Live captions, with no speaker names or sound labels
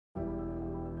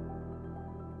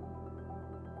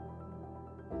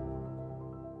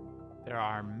There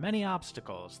are many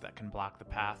obstacles that can block the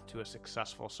path to a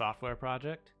successful software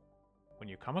project. When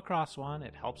you come across one,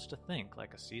 it helps to think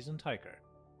like a seasoned hiker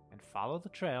and follow the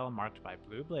trail marked by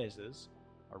blue blazes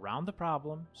around the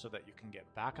problem so that you can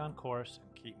get back on course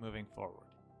and keep moving forward.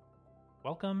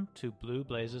 Welcome to Blue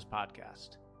Blazes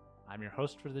Podcast. I'm your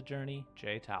host for the journey,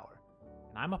 Jay Tower,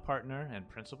 and I'm a partner and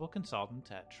principal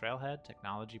consultant at Trailhead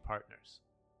Technology Partners.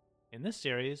 In this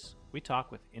series, we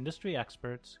talk with industry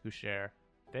experts who share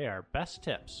their best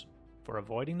tips for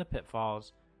avoiding the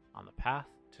pitfalls on the path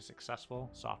to successful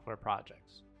software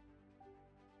projects.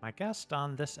 My guest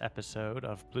on this episode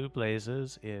of Blue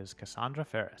Blazes is Cassandra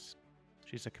Faris.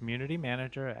 She's a community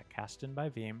manager at Kasten by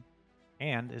Veeam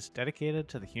and is dedicated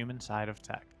to the human side of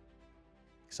tech.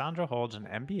 Cassandra holds an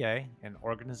MBA in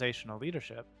organizational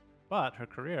leadership, but her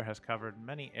career has covered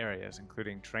many areas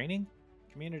including training,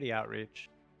 community outreach,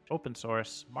 open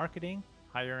source, marketing,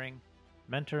 hiring,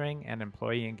 mentoring, and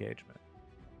employee engagement.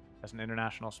 As an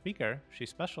international speaker, she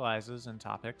specializes in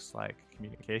topics like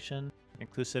communication,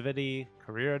 inclusivity,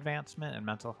 career advancement, and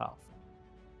mental health.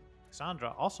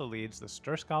 Cassandra also leads the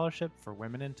STIR Scholarship for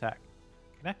Women in Tech,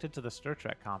 connected to the STIR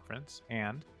Trek Conference,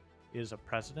 and is a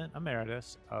president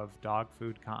emeritus of Dog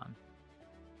Food Con.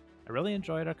 I really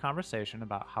enjoyed our conversation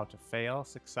about how to fail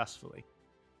successfully,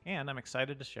 and I'm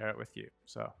excited to share it with you.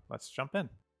 So let's jump in.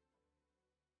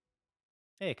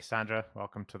 Hey, Cassandra,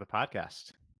 welcome to the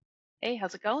podcast. Hey,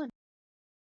 how's it going?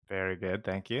 Very good,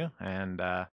 thank you. And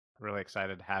really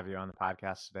excited to have you on the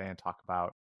podcast today and talk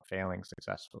about failing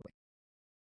successfully.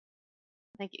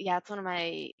 Thank you. Yeah, it's one of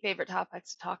my favorite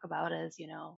topics to talk about is,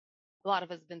 a lot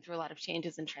of us have been through a lot of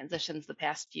changes and transitions the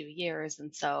past few years.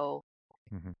 And so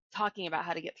talking about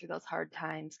how to get through those hard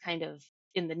times kind of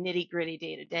in the nitty gritty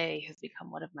day to day has become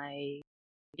one of my,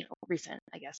 recent,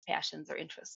 passions or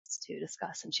interests to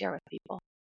discuss and share with people.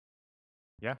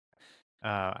 Yeah.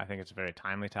 I think it's a very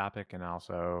timely topic, and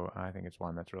also I think it's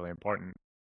one that's really important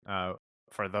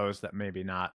for those that maybe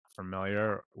not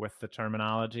familiar with the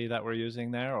terminology that we're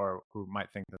using there, or who might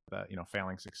think that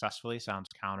failing successfully sounds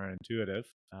counterintuitive.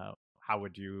 How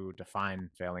would you define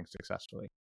failing successfully?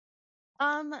 So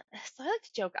I like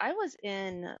to joke. I was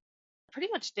in pretty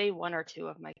much day 1 or 2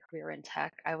 of my career in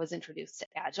tech. I was introduced to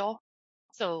agile.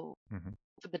 So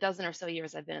for the dozen or so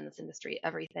years I've been in this industry,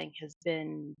 everything has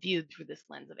been viewed through this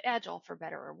lens of agile, for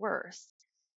better or worse.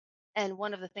 And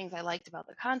one of the things I liked about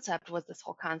the concept was this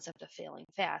whole concept of failing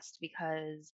fast,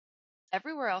 because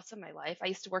everywhere else in my life, I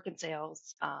used to work in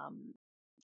sales,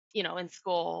 in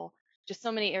school, just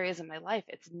so many areas in my life,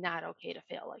 it's not okay to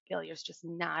fail. Like failure is just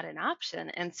not an option.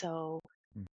 And so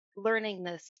learning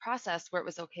this process where it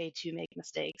was okay to make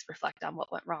mistakes, reflect on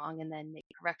what went wrong, and then make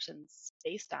corrections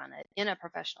based on it in a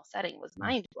professional setting was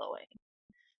mind blowing.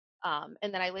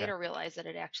 And then I later realized that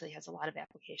it actually has a lot of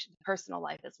application to personal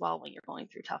life as well when you're going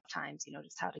through tough times,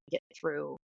 just how to get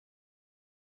through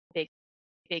big,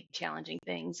 challenging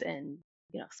things in,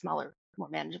 smaller, more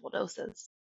manageable doses.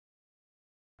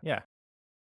 Yeah.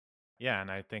 Yeah. And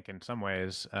I think in some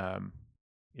ways,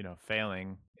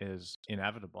 failing is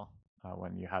inevitable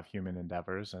when you have human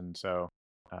endeavors. And so,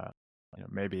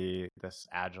 maybe this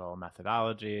agile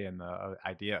methodology and the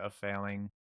idea of failing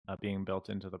being built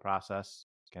into the process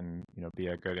can, be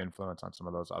a good influence on some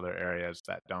of those other areas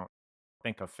that don't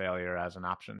think of failure as an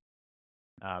option.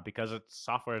 Because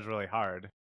software is really hard,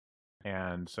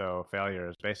 and so failure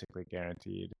is basically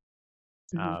guaranteed.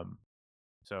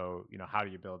 So, how do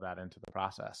you build that into the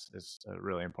process is a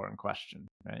really important question,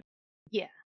 right? Yeah.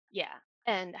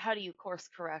 And how do you course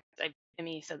correct?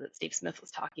 You said that Steve Smith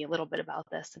was talking a little bit about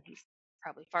this, and he's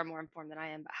probably far more informed than I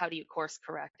am, but how do you course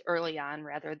correct early on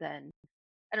rather than,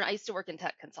 I used to work in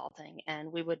tech consulting,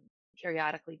 and we would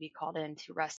periodically be called in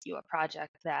to rescue a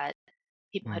project that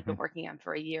people had been working on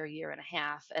for a year and a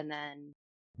half, and then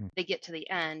they get to the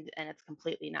end and it's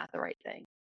completely not the right thing.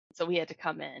 So we had to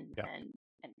come in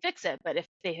and fix it. But if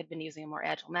they had been using a more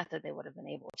agile method, they would have been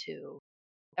able to,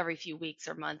 every few weeks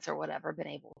or months or whatever, been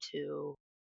able to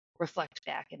reflect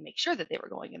back and make sure that they were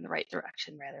going in the right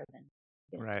direction rather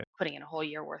than putting in a whole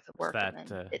year worth of work and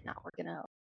then it not working out.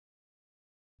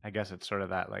 I guess it's sort of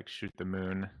that like shoot the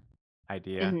moon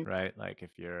idea, right? Like if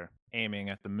you're aiming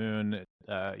at the moon,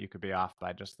 you could be off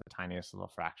by just the tiniest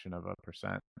little fraction of a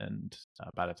percent. And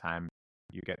by the time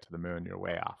you get to the moon, you're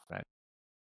way off, right?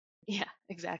 Yeah,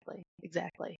 exactly.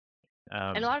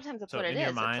 And a lot of times that's what it is.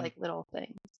 It's like little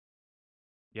things.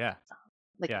 Yeah.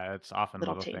 It's often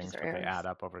little things, but they add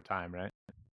up over time, right?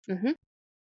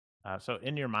 So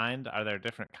in your mind, are there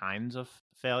different kinds of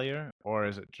failure, or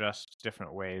is it just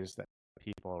different ways that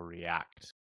people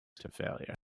react to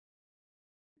failure?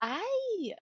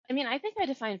 I think I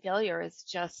define failure as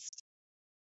just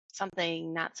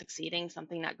something not succeeding,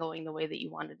 something not going the way that you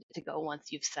wanted it to go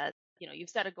once you've set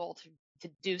a goal to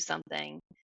do something.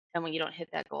 And when you don't hit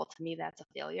that goal, to me, that's a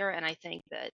failure. And I think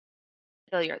that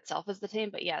failure itself is the same,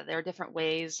 but yeah, there are different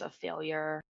ways of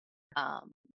failure.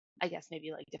 Um, I guess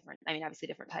maybe like obviously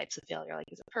different types of failure.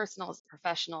 Like, is it personal? Is it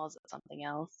professional? Is it something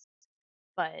else?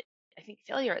 But I think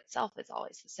failure itself is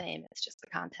always the same. It's just the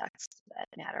context that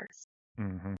matters.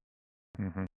 Mm-hmm.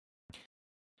 Mm-hmm.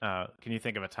 Can you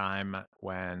think of a time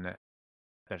when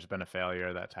there's been a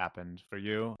failure that's happened for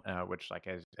you, which, like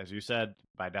as you said,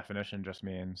 by definition, just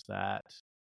means that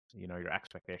your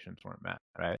expectations weren't met,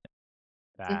 right?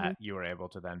 hmm That you were able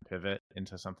to then pivot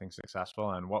into something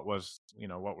successful, and what were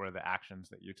the actions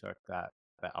that you took that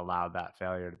allowed that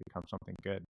failure to become something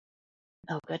good?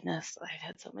 Oh goodness, I've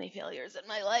had so many failures in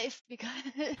my life because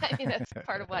that's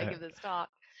part of why I give this talk.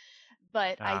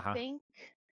 But Uh-huh.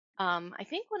 I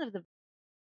think one of the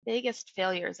biggest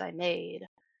failures I made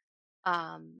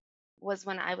um, was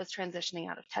when I was transitioning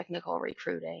out of technical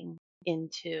recruiting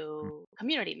into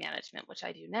community management, which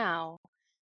I do now.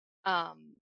 Um,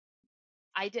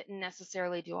 I didn't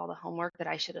necessarily do all the homework that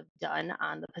I should have done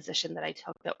on the position that I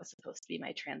took that was supposed to be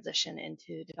my transition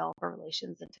into developer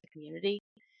relations into community.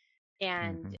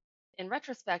 And Mm-hmm. in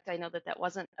retrospect, I know that that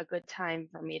wasn't a good time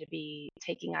for me to be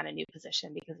taking on a new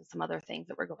position because of some other things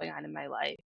that were going on in my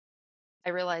life. I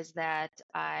realized that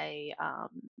I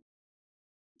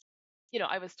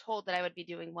was told that I would be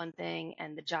doing one thing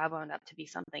and the job wound up to be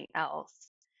something else.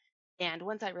 And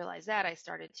once I realized that, I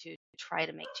started to try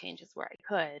to make changes where I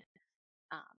could.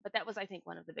 But that was, I think,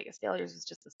 one of the biggest failures was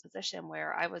just this position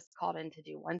where I was called in to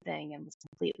do one thing and was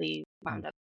completely wound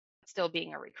up still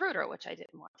being a recruiter, which I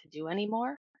didn't want to do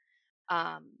anymore.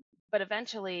 Um, but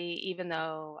eventually, even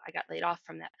though I got laid off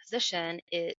from that position,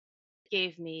 it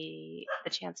gave me the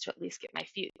chance to at least get my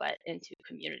feet wet into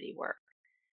community work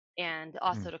and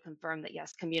Mm-hmm. also to confirm that,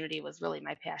 yes, community was really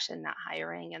my passion, not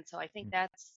hiring. And so I think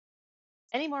that's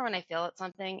anymore when I fail at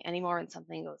something, anymore when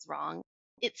something goes wrong,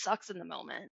 it sucks in the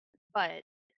moment. But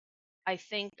I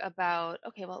think about,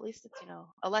 okay, well, at least it's,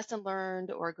 a lesson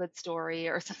learned or a good story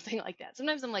or something like that.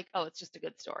 Sometimes I'm like, oh, it's just a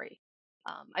good story.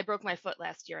 I broke my foot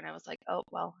last year and I was like, oh,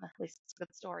 well, at least it's a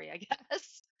good story, I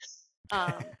guess.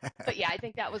 But yeah, I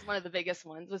think that was one of the biggest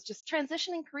ones was just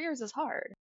transitioning careers is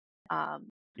hard.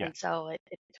 Yeah. And so it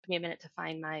took me a minute to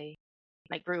find my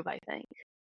groove, I think.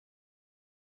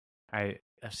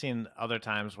 I've seen other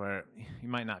times where you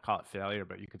might not call it failure,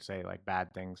 but you could say like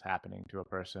bad things happening to a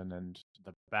person, and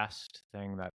the best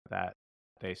thing that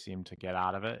they seem to get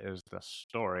out of it is the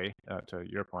story. To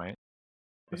your point,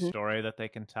 the hmm story that they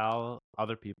can tell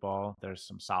other people. There's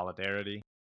some solidarity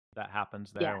that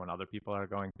happens Yeah. there when other people are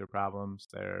going through problems.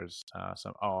 There's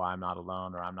some, oh, I'm not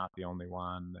alone, or I'm not the only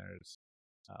one. There's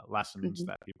lessons hmm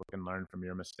that people can learn from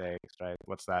your mistakes, right?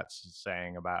 What's that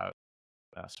saying about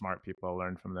smart people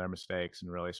learn from their mistakes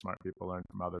and really smart people learn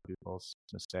from other people's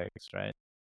mistakes, right?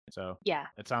 So Yeah.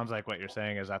 it sounds like what you're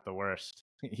saying is at the worst,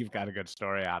 you've got a good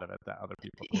story out of it that other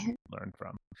people could learn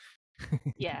from.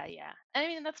 Yeah, yeah. And I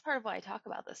mean, that's part of why I talk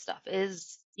about this stuff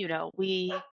is,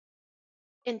 we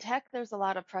in tech, there's a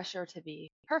lot of pressure to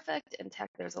be perfect. In tech,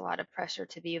 there's a lot of pressure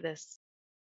to be this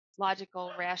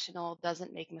logical, rational,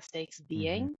 doesn't make mistakes Mm-hmm.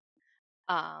 being.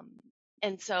 Um,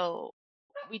 and so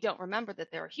we don't remember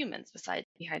that there are humans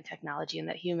behind technology and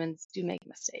that humans do make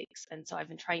mistakes. And so I've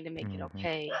been trying to make it Mm-hmm.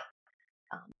 okay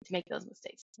to make those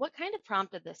mistakes. What kind of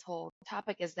prompted this whole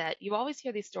topic is that you always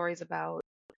hear these stories about,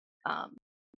 um,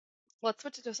 let's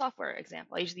switch it to a software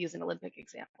example. I usually use an Olympic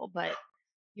example, but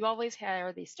you always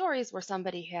hear these stories where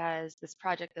somebody has this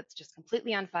project that's just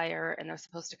completely on fire and they're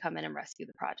supposed to come in and rescue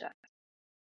the project.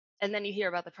 And then you hear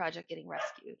about the project getting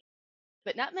rescued.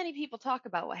 But not many people talk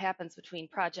about what happens between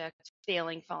project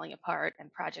failing, falling apart,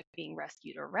 and project being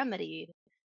rescued or remedied.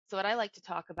 So, what I like to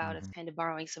talk about is Mm-hmm. kind of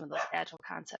borrowing some of those agile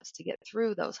concepts to get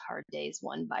through those hard days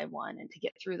one by one and to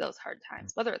get through those hard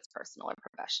times, whether it's personal or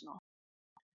professional.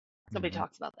 Nobody Mm-hmm.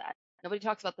 talks about that. Nobody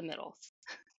talks about the middles,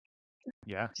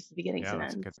 Yeah. just the beginnings Yeah, and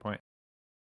that's a good ends. point.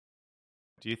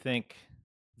 Do you think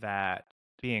that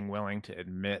being willing to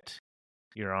admit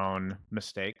your own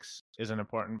mistakes is an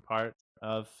important part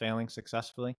of failing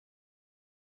successfully?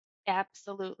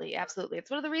 Absolutely, absolutely. It's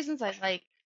one of the reasons I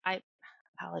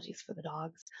apologies for the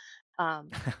dogs. Um,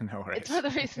 No it's one worries.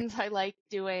 of the reasons I like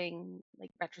doing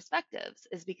like retrospectives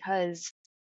is because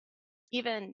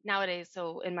even nowadays,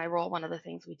 so in my role, one of the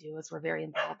things we do is we're very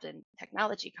involved in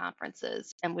technology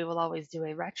conferences and we will always do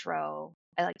a retro.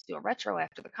 I like to do a retro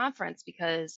after the conference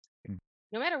because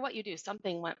no matter what you do,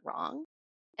 something went wrong.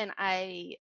 And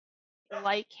I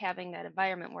like having that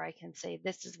environment where I can say,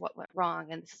 this is what went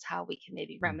wrong and this is how we can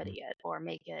maybe Mm-hmm. remedy it or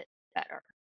make it better.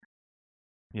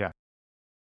 Yeah.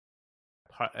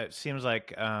 It seems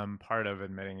like part of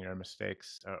admitting your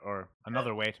mistakes, or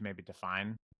another way to maybe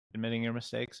define admitting your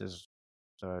mistakes, is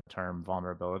the term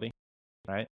vulnerability,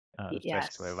 right? It's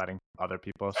basically Yes. letting other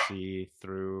people see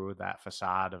through that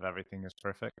facade of everything is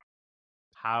perfect.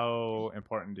 How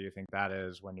important do you think that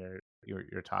is when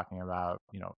you're talking about,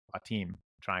 a team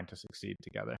trying to succeed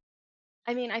together?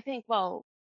 I mean, I think, well,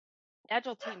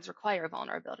 agile teams require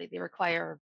vulnerability. They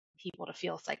require people to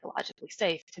feel psychologically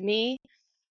safe. To me,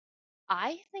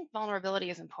 I think vulnerability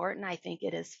is important. I think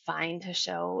it is fine to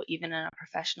show even in a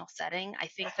professional setting. I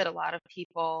think that a lot of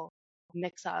people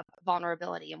mix up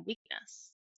vulnerability and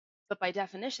weakness. But by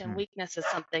definition, Mm, weakness is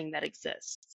something that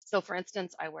exists. So, for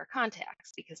instance, I wear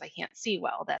contacts because I can't see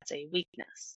well. That's a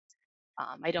weakness.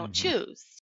 I don't mm-hmm,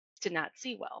 choose to not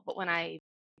see well. But when I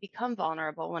become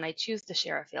vulnerable, when I choose to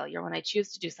share a failure, when I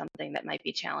choose to do something that might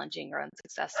be challenging or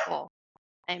unsuccessful,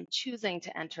 I'm choosing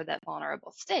to enter that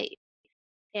vulnerable state.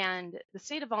 And the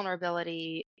state of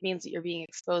vulnerability means that you're being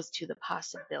exposed to the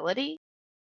possibility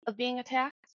of being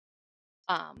attacked.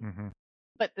 Um, mm-hmm,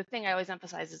 but the thing I always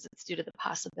emphasize is it's due to the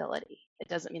possibility. It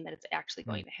doesn't mean that it's actually mm,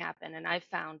 going to happen. And I've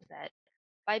found that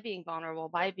by being vulnerable,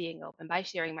 by being open, by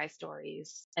sharing my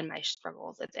stories and my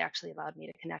struggles, it's actually allowed me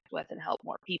to connect with and help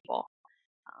more people,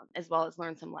 as well as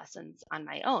learn some lessons on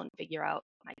my own, figure out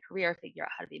my career, figure out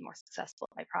how to be more successful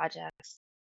at my projects.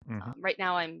 mm-hmm. Right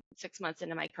now, I'm 6 months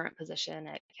into my current position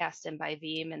at Kasten by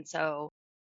Veeam. And so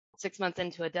 6 months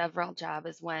into a DevRel job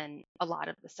is when a lot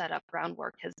of the setup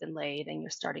groundwork has been laid and you're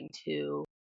starting to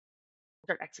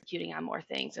start executing on more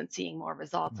things and seeing more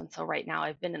results. And so right now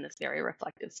I've been in this very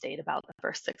reflective state about the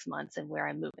first 6 months and where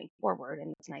I'm moving forward.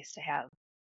 And it's nice to have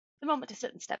the moment to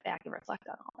sit and step back and reflect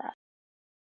on all that.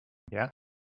 Yeah.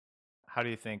 How do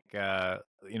you think,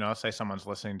 say someone's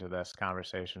listening to this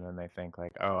conversation and they think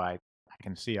like, oh, I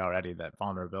can see already that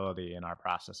vulnerability in our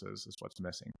processes is what's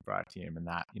missing for our team, and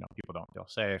that, people don't feel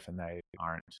safe and they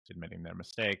aren't admitting their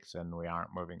mistakes and we aren't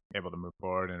able to move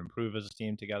forward and improve as a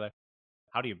team together.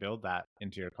 How do you build that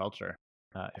into your culture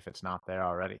if it's not there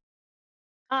already?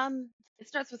 It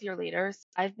starts with your leaders.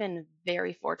 I've been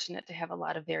very fortunate to have a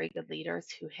lot of very good leaders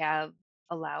who have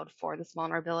allowed for this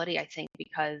vulnerability. I think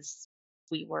because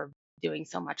we were doing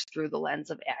so much through the lens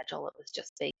of Agile, it was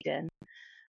just baked in.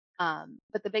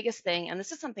 But the biggest thing, and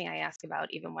this is something I ask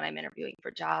about even when I'm interviewing for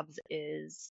jobs,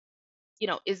 is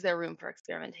there room for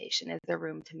experimentation? Is there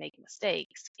room to make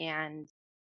mistakes? And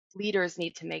leaders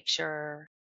need to make sure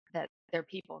that their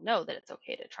people know that it's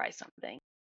okay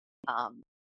um,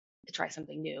 to try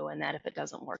something new, and that if it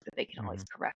doesn't work, that they can Hmm. always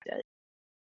correct it.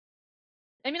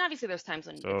 I mean, obviously, there's times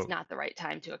when it's So, not the right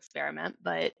time to experiment,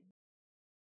 but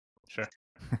sure.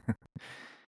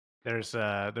 There's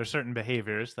certain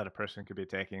behaviors that a person could be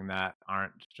taking that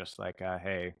aren't just like,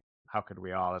 hey, how could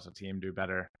we all as a team do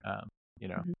better?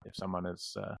 Mhm. If someone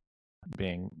is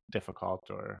being difficult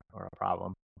or a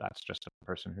problem, that's just a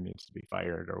person who needs to be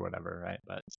fired or whatever, right?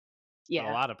 But a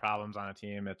Yeah. lot of problems on a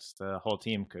team, it's the whole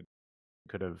team could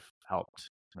have helped,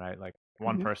 right? Like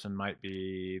one Hmm. person might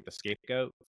be the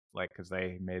scapegoat, like because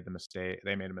they made a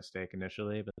mistake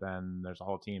initially, but then there's a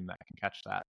whole team that can catch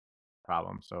that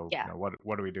problem. So, Yeah.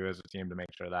 what do we do as a team to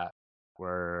make sure that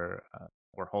we're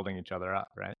holding each other up,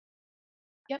 right?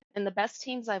 Yep. And the best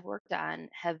teams I've worked on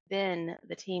have been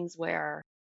the teams where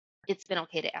it's been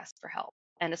okay to ask for help.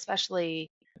 And especially,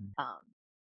 um,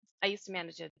 I used to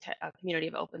manage a community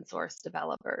of open source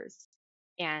developers,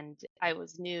 and I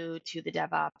was new to the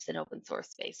DevOps and open source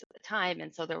space at the time.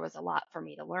 And so there was a lot for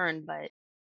me to learn, but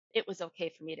it was okay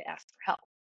for me to ask for help.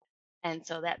 And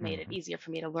so that made it Mm-hmm. easier for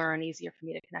me to learn, easier for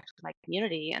me to connect with my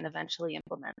community and eventually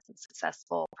implement some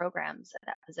successful programs at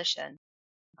that position.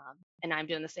 And I'm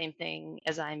doing the same thing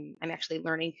as I'm actually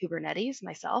learning Kubernetes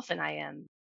myself, and I am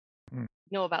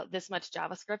know about this much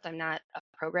JavaScript. I'm not a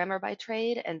programmer by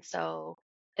trade, and so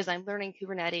as I'm learning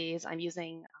Kubernetes, I'm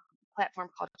using a platform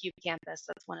called Campus.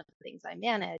 That's one of the things I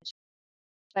manage.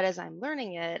 But as I'm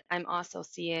learning it, I'm also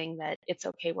seeing that it's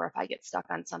okay where if I get stuck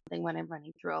on something when I'm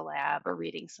running through a lab or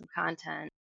reading some content,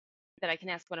 that I can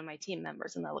ask one of my team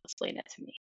members and they'll explain it to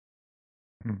me.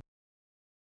 Mm-hmm.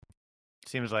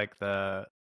 Seems like the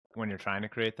when you're trying to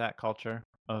create that culture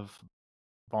of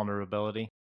vulnerability,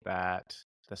 that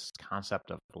this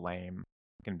concept of blame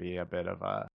can be a bit of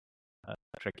a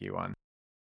tricky one.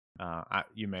 As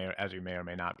you may or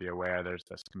may not be aware, there's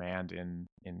this command in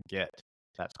Git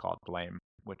that's called blame,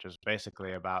 which is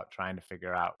basically about trying to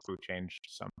figure out who changed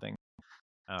something,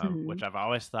 Hmm. which I've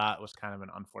always thought was kind of an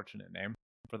unfortunate name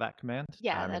for that command.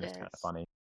 Yeah, I that mean, it's kind of is. funny,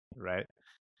 right?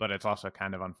 but it's also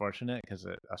kind of unfortunate because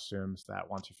it assumes that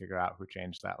once you figure out who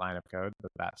changed that line of code,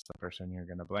 that that's the person you're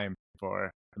going to blame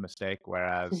for the mistake.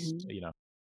 Whereas, Hmm.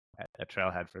 at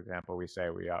Trailhead, for example, we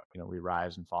say we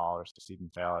rise and fall or succeed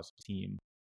and fail as a team.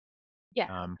 Yeah,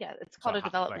 Um, yeah, it's so called a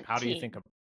development how do you think team. of,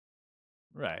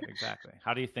 right, exactly.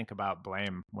 How do you think about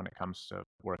blame when it comes to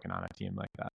working on a team like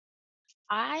that?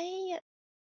 I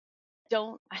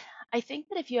don't, I think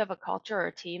that if you have a culture or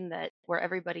a team that where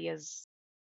everybody is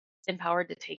empowered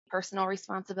to take personal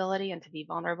responsibility and to be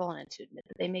vulnerable and to admit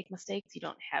that they make mistakes, you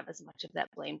don't have as much of that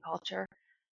blame culture.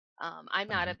 I'm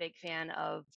not Hmm. a big fan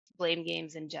of blame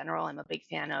games in general. I'm a big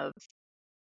fan of,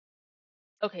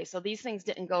 okay, so these things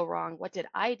didn't go wrong. What did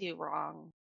I do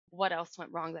wrong? What else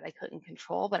went wrong that I couldn't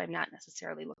control? But I'm not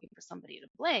necessarily looking for somebody to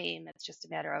blame. It's just a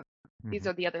matter of these Hmm.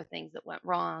 are the other things that went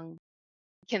wrong.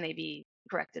 Can they be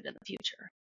corrected in the future?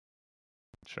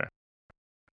 Sure.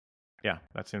 Yeah,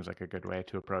 that seems like a good way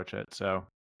to approach it. So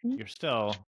Mhm. you're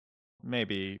still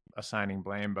maybe assigning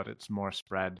blame, but it's more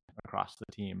spread across the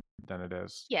team than it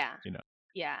is, Yeah, you know,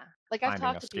 yeah. Like I've finding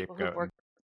talked a to people who've scapegoat. And, worked,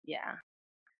 yeah.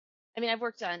 I mean,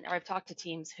 I've talked to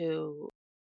teams who,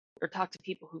 or talked to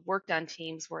people who've worked on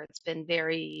teams where it's been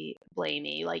very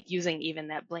blamey, like using even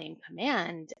that blame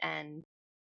command. And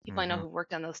people I know hmm who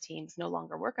worked on those teams no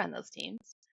longer work on those teams,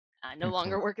 no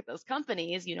longer work at those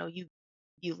companies.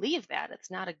 You leave that. It's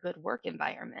not a good work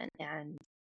environment, and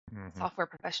hmm software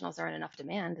professionals are in enough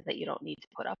demand that you don't need to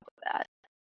put up with that.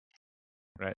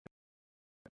 Right.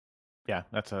 Yeah,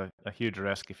 that's a huge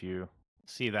risk if you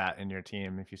see that in your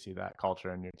team, if you see that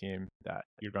culture in your team, that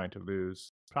you're going to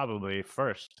lose probably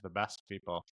first the best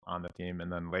people on the team,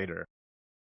 and then later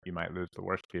you might lose the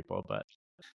worst people, but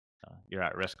you're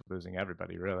at risk of losing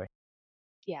everybody, really.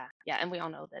 Yeah, yeah, and we all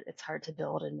know that it's hard to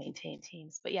build and maintain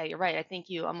teams. But yeah, you're right. I think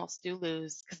you almost do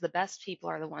lose because the best people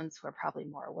are the ones who are probably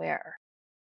more aware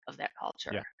of that Yeah.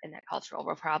 culture and that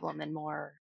cultural problem and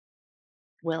more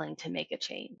willing to make a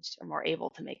change or more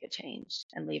able to make a change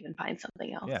and leave and find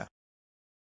something Yeah. else.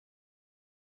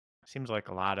 Seems like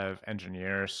a lot of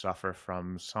engineers suffer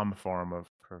from some form of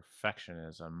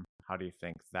perfectionism. How do you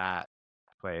think that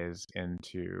plays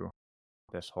into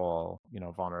this whole,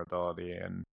 vulnerability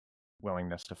and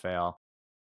willingness to fail?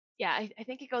 Yeah, I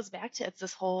think it goes back to it's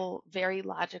this whole very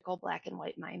logical black and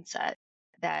white mindset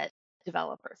that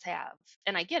developers have.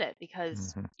 And I get it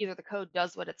because Hmm. either the code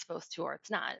does what it's supposed to or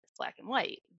it's not. It's black and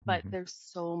white. But Hmm. there's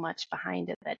so much behind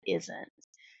it that isn't.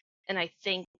 And I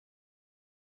think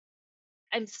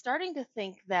I'm starting to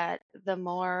think that the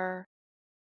more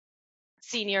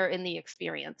senior in the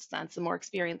experience sense, the more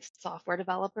experienced software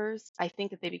developers, I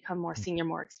think that they become more senior,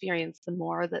 more experienced, the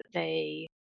more that they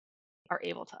are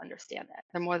able to understand that.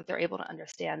 The more that they're able to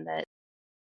understand that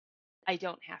I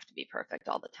don't have to be perfect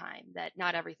all the time, that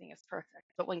not everything is perfect.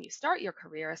 But when you start your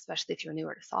career, especially if you're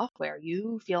newer to software,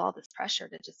 you feel all this pressure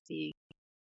to just be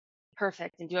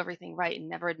perfect and do everything right and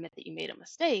never admit that you made a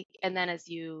mistake. And then as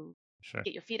you Sure.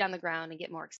 get your feet on the ground and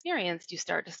get more experienced, you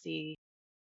start to see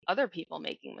other people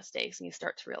making mistakes and you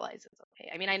start to realize it's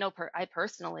okay. I mean, I know I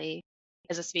personally,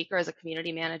 as a speaker, as a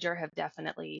community manager, have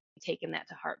definitely taken that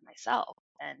to heart myself.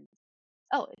 And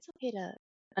oh, it's okay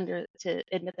to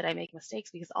admit that I make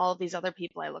mistakes because all of these other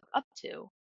people I look up to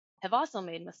have also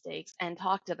made mistakes and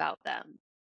talked about them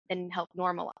and helped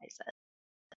normalize it.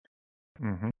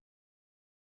 Hmm.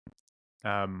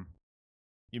 Um,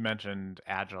 you mentioned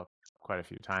Agile quite a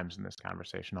few times in this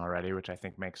conversation already, which I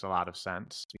think makes a lot of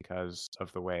sense because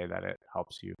of the way that it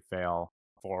helps you fail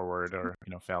forward or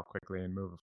fail quickly and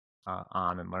move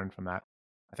on and learn from that.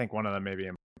 I think one of the maybe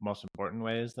most important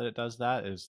ways that it does that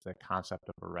is the concept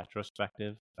of a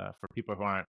retrospective. For people who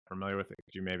aren't familiar with it,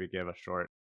 could you maybe give a short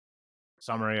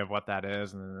summary of what that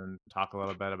is and then talk a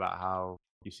little bit about how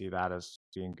you see that as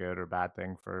being good or bad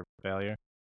thing for failure?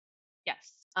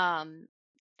 Yes.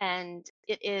 And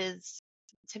it is,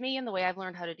 to me, in the way I've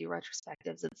learned how to do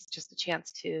retrospectives, it's just a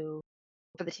chance for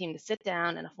the team to sit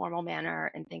down in a formal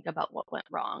manner and think about what went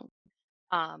wrong.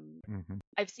 Um, Hmm.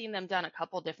 I've seen them done a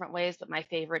couple different ways, but my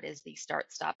favorite is the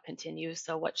start, stop, continue.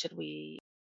 So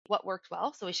what worked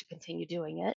well? So we should continue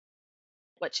doing it.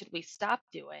 What should we stop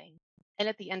doing? And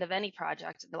at the end of any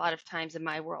project, a lot of times in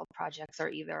my world, projects are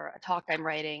either a talk I'm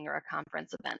writing or a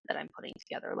conference event that I'm putting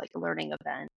together, like a learning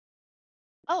event.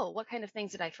 Oh, what kind of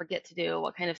things did I forget to do?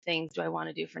 What kind of things do I want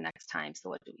to do for next time? So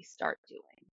what do we start doing?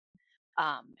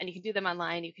 And you can do them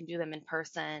online, you can do them in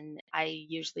person. I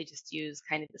usually just use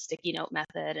kind of the sticky note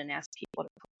method and ask people to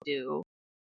do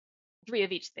three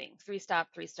of each thing: three stop,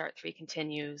 three start, three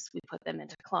continues. We put them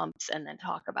into clumps and then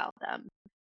talk about them.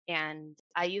 And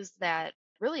I used that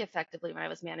really effectively when I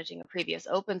was managing a previous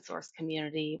open source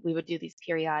community. We would do these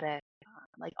periodic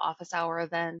like office hour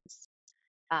events.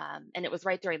 And it was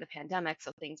right during the pandemic,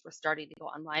 so things were starting to go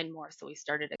online more. So we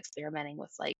started experimenting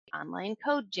with like online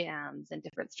code jams and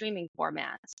different streaming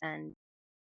formats. And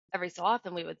every so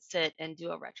often we would sit and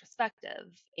do a retrospective,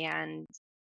 and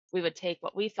we would take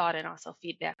what we thought and also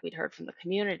feedback we'd heard from the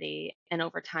community. And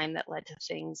over time, that led to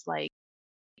things like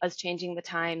us changing the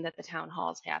time that the town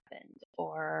halls happened,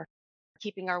 or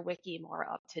keeping our wiki more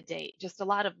up to date. Just a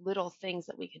lot of little things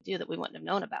that we could do that we wouldn't have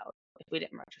known about if we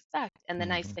didn't retrospect. And the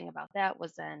nice Mm-hmm. thing about that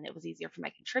was then it was easier for my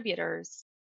contributors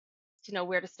to know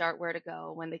where to start, where to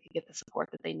go, when they could get the support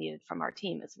that they needed from our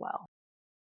team as well.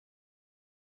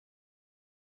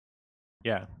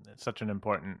 Yeah, it's such an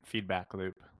important feedback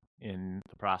loop in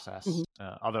the process.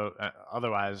 Hmm.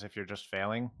 Otherwise, if you're just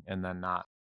failing and then not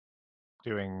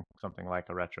doing something like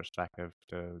a retrospective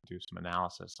to do some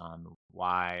analysis on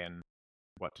why and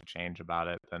what to change about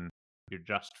it, then you're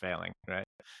just failing, right?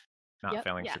 Not Yep.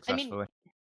 failing Yeah. I mean, successfully.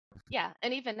 yeah.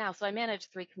 And even now, so I manage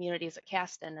 3 communities at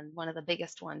Kasten, and one of the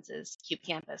biggest ones is Cube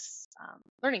Campus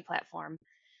learning platform.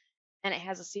 And it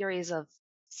has a series of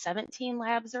 17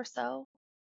 labs or so,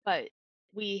 but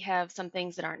we have some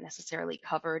things that aren't necessarily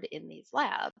covered in these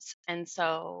labs. And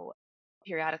so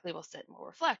periodically we'll sit and we'll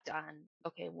reflect on,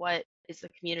 okay, what is the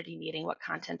community needing? What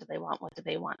content do they want? What do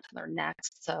they want to learn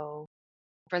next? So,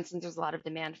 for instance, there's a lot of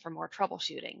demand for more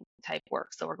troubleshooting type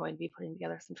work. So we're going to be putting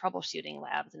together some troubleshooting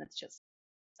labs, and it's just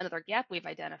another gap we've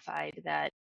identified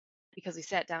that because we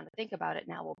sat down to think about it,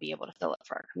 now we'll be able to fill it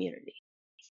for our community.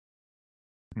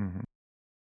 Mm-hmm.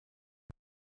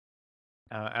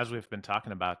 As we've been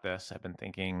talking about this, I've been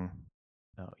thinking,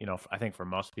 I think for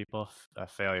most people,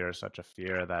 failure is such a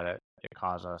fear that it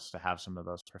causes us to have some of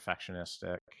those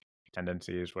perfectionistic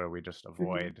tendencies where we just Hmm.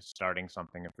 avoid starting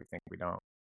something if we think we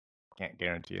can't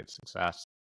guarantee its success,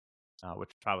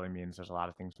 which probably means there's a lot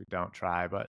of things we don't try.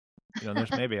 But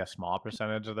there's maybe a small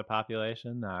percentage of the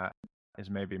population that is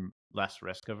maybe less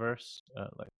risk averse,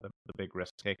 like the big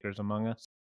risk takers among us.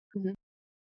 Hmm.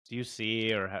 Do you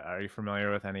see or are you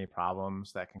familiar with any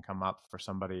problems that can come up for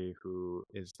somebody who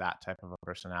is that type of a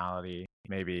personality,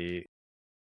 maybe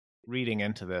reading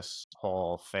into this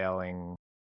whole failing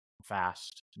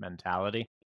fast mentality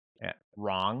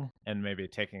wrong, and maybe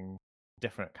taking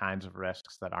different kinds of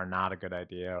risks that are not a good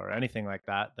idea, or anything like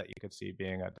that you could see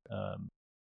being a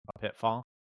pitfall?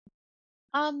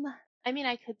 Um, I mean,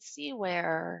 I could see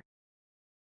where,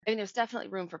 I mean, there's definitely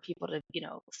room for people to,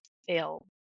 fail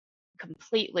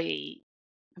completely,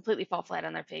 completely fall flat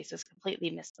on their faces, completely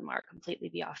miss the mark, completely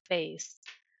be off base.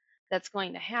 That's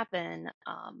going to happen.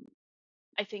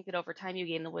 I think that over time you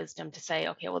gain the wisdom to say,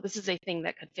 okay, well, this is a thing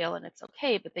that could fail and it's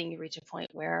okay. But then you reach a point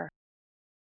where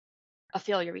a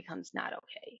failure becomes not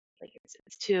okay. Like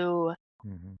it's too,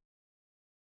 Mm-hmm.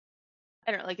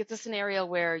 I don't know, like it's a scenario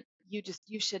where you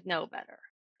should know better.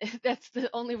 That's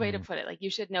the only way to Mm-hmm. put it. Like you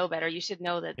should know better. You should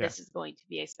know that Yeah. this is going to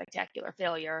be a spectacular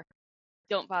failure.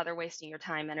 Don't bother wasting your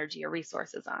time, energy, or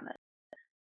resources on it.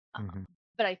 Mm-hmm.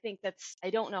 But I think I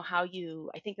don't know how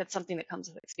I think that's something that comes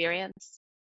with experience.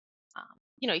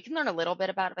 You can learn a little bit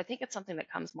about it, but I think it's something that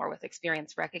comes more with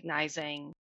experience,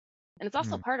 recognizing, and it's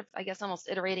also part of, I guess, almost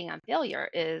iterating on failure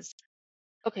is,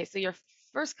 okay, so your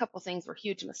first couple things were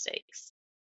huge mistakes,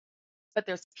 but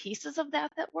there's pieces of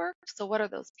that worked. So what are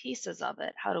those pieces of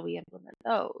it? How do we implement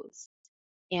those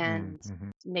and Mm-hmm.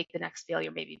 make the next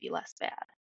failure maybe be less bad?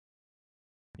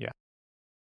 Yeah.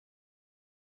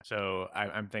 So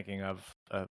I'm thinking of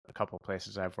a couple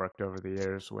places I've worked over the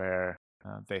years where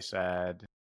they said,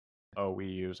 "Oh, we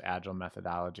use agile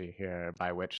methodology here,"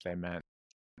 by which they meant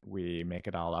we make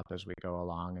it all up as we go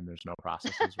along, and there's no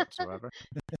processes whatsoever.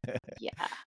 Yeah,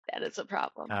 that is a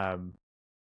problem. um,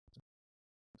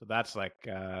 so that's like,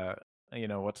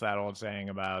 what's that old saying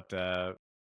about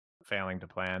failing to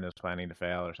plan is planning to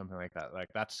fail, or something like that? Like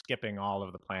that's skipping all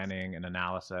of the planning and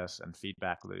analysis and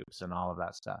feedback loops and all of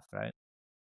that stuff, right?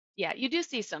 Yeah, you do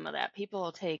see some of that.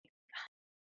 People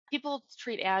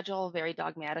treat agile very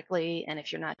dogmatically, and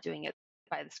if you're not doing it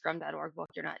by the scrum.org book,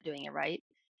 you're not doing it right.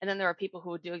 And then there are people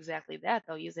who would do exactly that.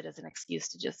 They'll use it as an excuse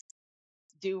to just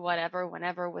do whatever,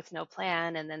 whenever, with no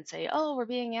plan, and then say, "Oh, we're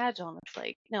being agile." And it's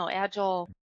like, no,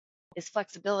 agile is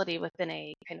flexibility within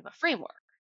a kind of a framework.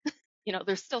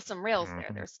 There's still some rails there.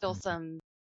 Mm-hmm. There's still Mm-hmm.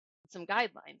 some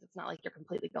guidelines. It's not like you're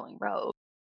completely going rogue.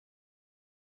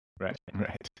 Right,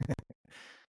 right.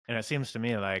 And it seems to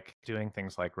me like doing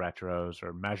things like retros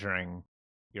or measuring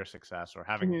your success or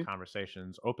having Hmm.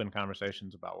 conversations, open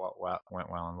conversations about what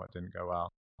went well and what didn't go well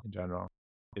in general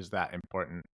is that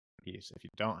important piece. If you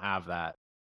don't have that,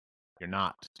 you're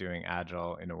not doing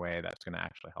agile in a way that's going to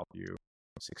actually help you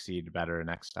succeed better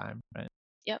next time, right?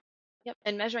 Yep. Yep.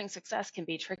 And measuring success can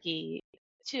be tricky.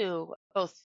 two,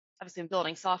 both obviously in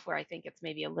building software, I think it's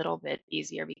maybe a little bit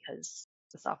easier because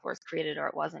the software is created or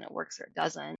it wasn't, it works or it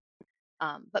doesn't.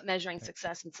 But measuring Right.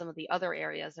 success in some of the other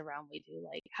areas around we do,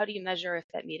 like how do you measure if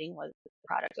that meeting with the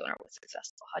product owner was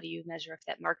successful? How do you measure if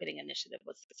that marketing initiative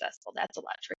was successful? That's a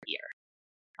lot trickier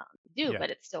to do, Yeah, but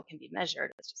it still can be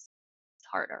measured. It's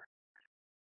harder.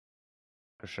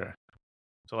 for sure.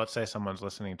 So let's say someone's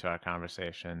listening to our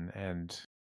conversation and,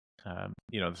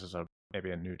 this is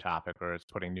maybe a new topic or it's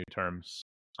putting new terms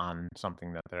on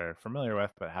something that they're familiar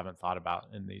with but haven't thought about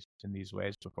in these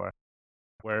ways before.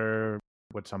 Where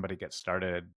would somebody get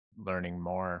started learning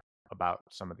more about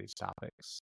some of these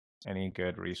topics? Any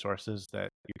good resources that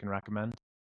you can recommend?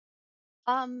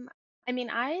 Um, I mean,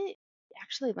 I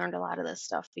actually learned a lot of this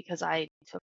stuff because I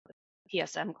took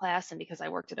PSM class and because I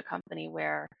worked at a company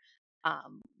where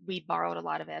we borrowed a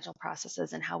lot of agile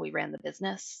processes and how we ran the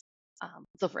business.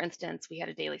 So, for instance, we had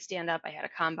a daily stand up. I had a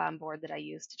Kanban board that I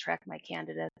used to track my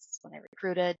candidates when I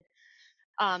recruited.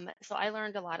 So, I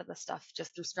learned a lot of the stuff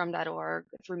just through scrum.org,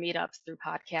 through meetups, through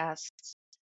podcasts.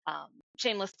 Um,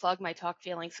 Shameless plug, my talk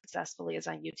Failing Successfully is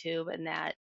on YouTube, and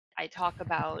that I talk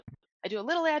about, I do a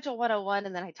little Agile 101,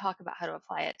 and then I talk about how to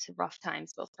apply it to rough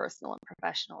times, both personal and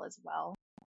professional as well.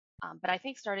 But I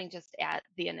think starting just at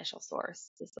the initial source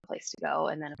is the place to go.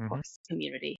 And then, of Hmm. course,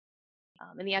 community.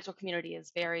 And the Agile community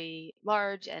is very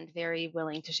large and very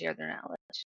willing to share their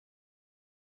knowledge.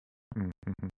 Hmm.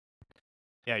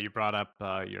 Yeah, you brought up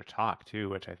your talk too,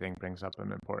 which I think brings up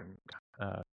an important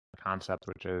uh, concept,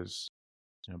 which is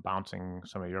bouncing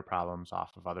some of your problems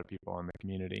off of other people in the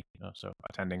community. So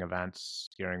attending events,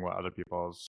 hearing what other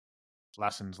people's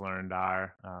lessons learned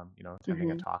are, attending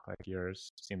a Hmm. talk like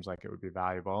yours seems like it would be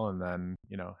valuable. And then,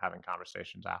 having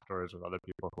conversations afterwards with other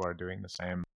people who are doing the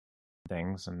same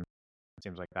things. And it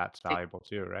seems like that's valuable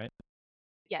too, right?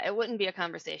 Yeah, it wouldn't be a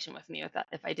conversation with me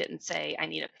if I didn't say I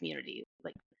need a community.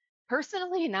 Like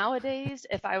personally, nowadays,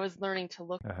 if I was learning to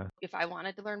look, Uh-huh. if I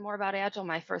wanted to learn more about Agile,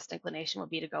 my first inclination would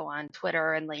be to go on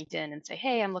Twitter and LinkedIn and say,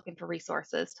 hey, I'm looking for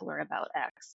resources to learn about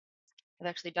X. I've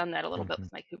actually done that a little bit Hmm.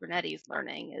 with my Kubernetes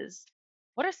learning is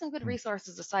what are some good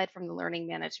resources aside from the learning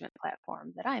management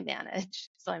platform that I manage?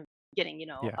 So I'm getting,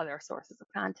 Yeah. other sources of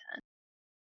content.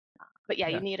 But yeah,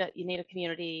 Yeah. you need a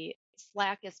community.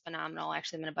 Slack is phenomenal.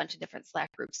 Actually, I'm in a bunch of different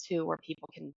Slack groups too, where people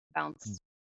can bounce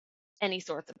any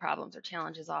sorts of problems or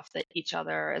challenges off each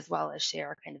other, as well as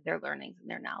share kind of their learnings and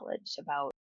their knowledge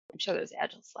about. I'm sure there's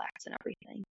Agile Slacks and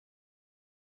everything.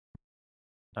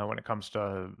 When it comes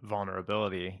to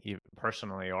vulnerability,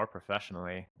 personally or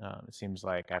professionally, it seems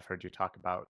like I've heard you talk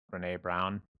about Brene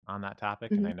Brown on that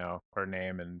topic, and Hmm. I know her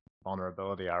name and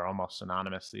vulnerability are almost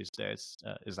synonymous these days.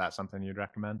 Is that something you'd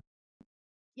recommend?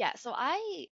 Yeah, so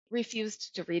I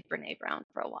refused to read Brene Brown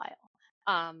for a while.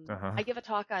 Uh-huh. I give a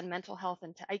talk on mental health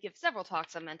and I give several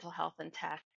talks on mental health and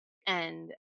tech.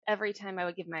 And every time I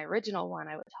would give my original one,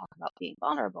 I would talk about being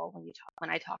vulnerable when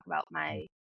I talk about my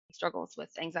struggles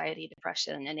with anxiety,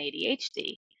 depression, and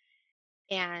ADHD.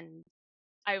 And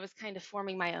I was kind of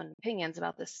forming my own opinions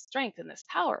about this strength and this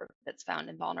power that's found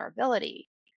in vulnerability.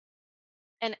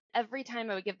 And every time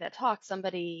I would give that talk,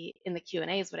 somebody in the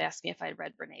Q&As would ask me if I'd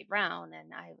read Brene Brown,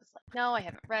 and I was like, no, I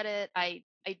haven't read it. I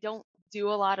don't do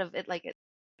a lot of it. Like it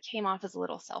came off as a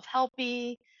little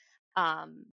self-helpy.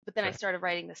 But then I Sure. started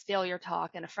writing this failure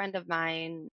talk, and a friend of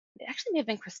mine, it actually may have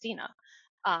been Christina,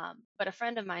 but a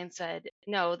friend of mine said,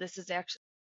 no, this is actually,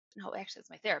 no, actually, it's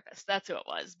my therapist. That's who it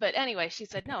was. But anyway, she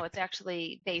said, no, it's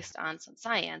actually based on some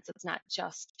science. It's not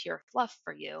just pure fluff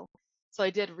for you. So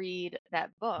I did read that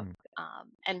book, Mm.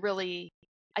 and really,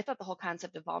 I thought the whole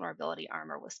concept of vulnerability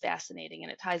armor was fascinating,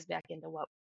 and it ties back into what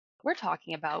we're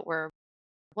talking about, where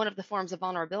one of the forms of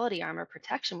vulnerability armor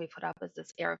protection we put up is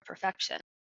this air of perfection.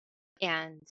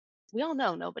 And we all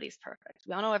know nobody's perfect.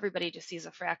 We all know everybody just sees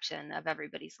a fraction of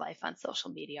everybody's life on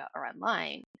social media or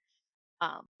online.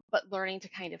 But learning to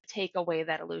kind of take away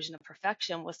that illusion of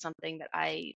perfection was something that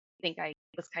I think I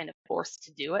was kind of forced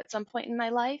to do at some point in my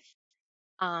life.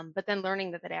 But then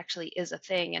learning that that actually is a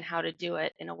thing and how to do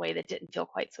it in a way that didn't feel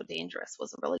quite so dangerous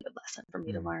was a really good lesson for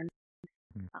me to Mm. learn.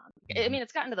 Mm. I Mhm. mean,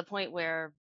 it's gotten to the point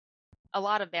where a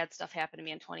lot of bad stuff happened to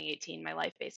me in 2018. My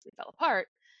life basically fell apart.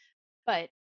 But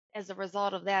as a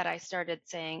result of that, I started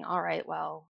saying, all right,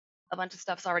 well, a bunch of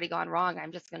stuff's already gone wrong.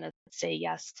 I'm just going to say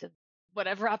yes to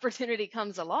whatever opportunity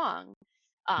comes along,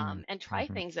 Mm. and try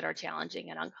Mhm. things that are challenging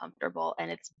and uncomfortable.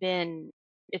 And it's been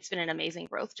an amazing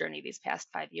growth journey these past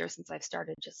 5 years since I've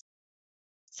started just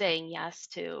saying yes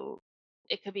to.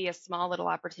 It could be a small little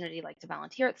opportunity like to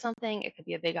volunteer at something. It could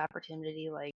be a big opportunity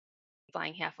like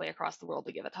flying halfway across the world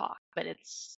to give a talk. But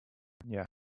Yeah.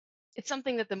 it's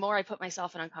something that the more I put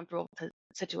myself in uncomfortable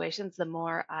situations, the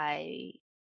more I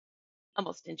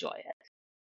almost enjoy it,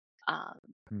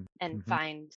 and Mm-hmm.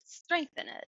 find strength in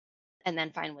it, and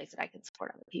then find ways that I can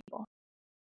support other people.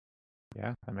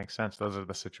 Yeah, that makes sense. Those are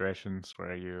the situations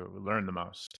where you learn the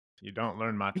most. You don't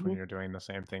learn much when Hmm. you're doing the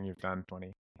same thing you've done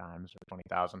 20 times or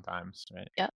 20,000 times, right?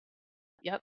 Yep.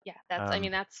 Yep. Yeah. I Um,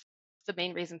 mean, that's the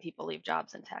main reason people leave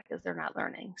jobs in tech is they're not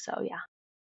learning. So yeah,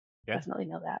 yeah, definitely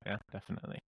know that. yeah,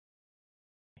 definitely.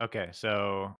 Okay,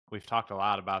 so we've talked a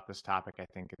lot about this topic. I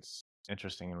think it's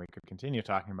interesting and we could continue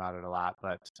talking about it a lot,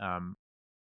 but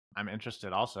I'm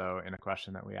interested also in a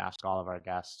question that we ask all of our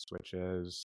guests, which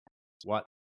is what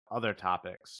other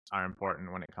topics are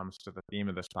important when it comes to the theme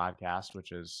of this podcast,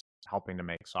 which is helping to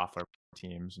make software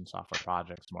teams and software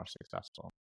projects more successful.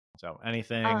 So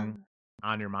anything Um,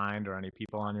 on your mind or any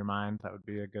people on your mind that would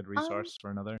be a good um, resource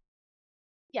for another?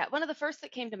 yeah, one of the first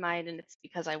that came to mind, and it's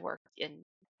because I work in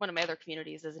one of my other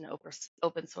communities is an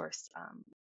open source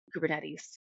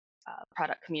Kubernetes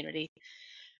product community,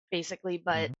 basically.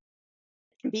 But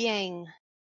Mm-hmm. being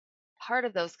part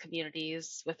of those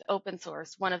communities with open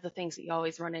source, one of the things that you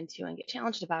always run into and get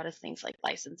challenged about is things like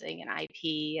licensing and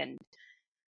IP and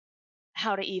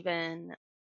how to even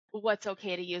what's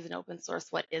okay to use in open source,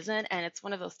 what isn't. And it's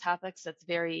one of those topics that's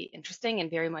very interesting and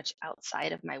very much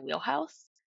outside of my wheelhouse.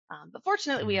 But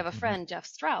fortunately, we have a Mm-hmm. friend, Jeff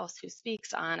Strauss, who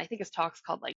speaks on, I think his talk's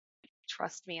called like,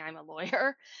 Trust Me, I'm a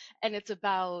Lawyer. And it's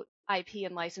about IP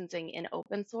and licensing in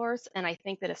open source. And I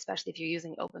think that especially if you're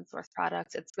using open source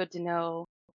products, it's good to know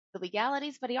the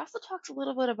legalities, but he also talks a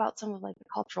little bit about some of like the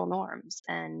cultural norms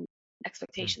and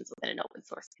expectations within an open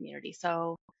source community.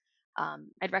 So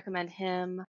I'd recommend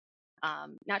him.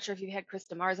 Not sure if you've had Chris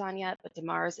DeMars on yet, but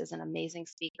DeMars is an amazing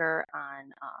speaker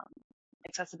on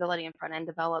accessibility and front end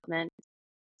development.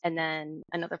 And then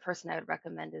another person I would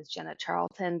recommend is Jenna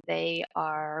Charlton. They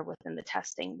are within the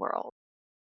testing world,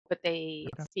 but they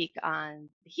Okay. speak on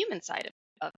the human side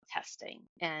of testing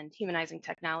and humanizing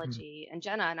technology. And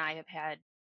Jenna and I have had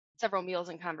several meals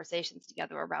and conversations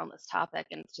together around this topic,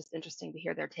 and it's just interesting to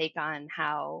hear their take on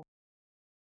how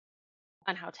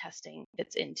testing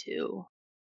fits into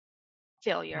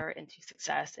failure, into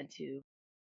success, into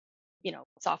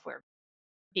software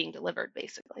being delivered,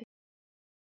 basically.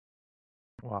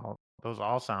 Well, those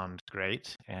all sound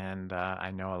great. And I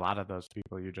know a lot of those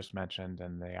people you just mentioned,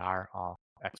 and they are all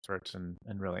experts and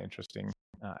really interesting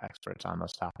experts on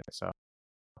those topics. So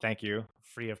thank you.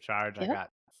 Free of charge. I Yep. got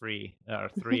free or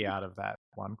three out of that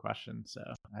one question. So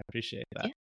I appreciate that.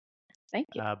 Yeah. Thank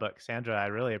you. But Cassandra, I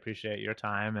really appreciate your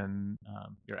time and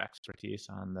your expertise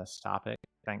on this topic.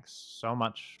 Thanks so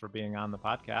much for being on the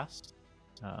podcast,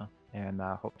 and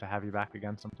hope to have you back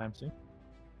again sometime soon.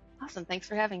 Awesome. Thanks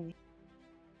for having me.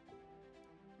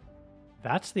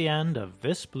 That's the end of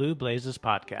this Blue Blazes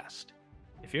podcast.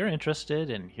 If you're interested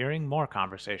in hearing more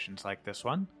conversations like this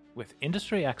one with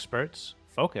industry experts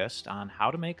focused on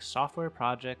how to make software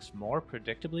projects more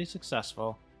predictably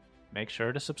successful, make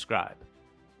sure to subscribe.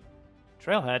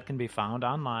 Trailhead can be found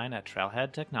online at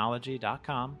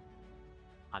trailheadtechnology.com,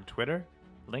 on Twitter,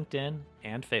 LinkedIn,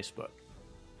 and Facebook.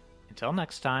 Until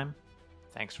next time,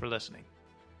 thanks for listening.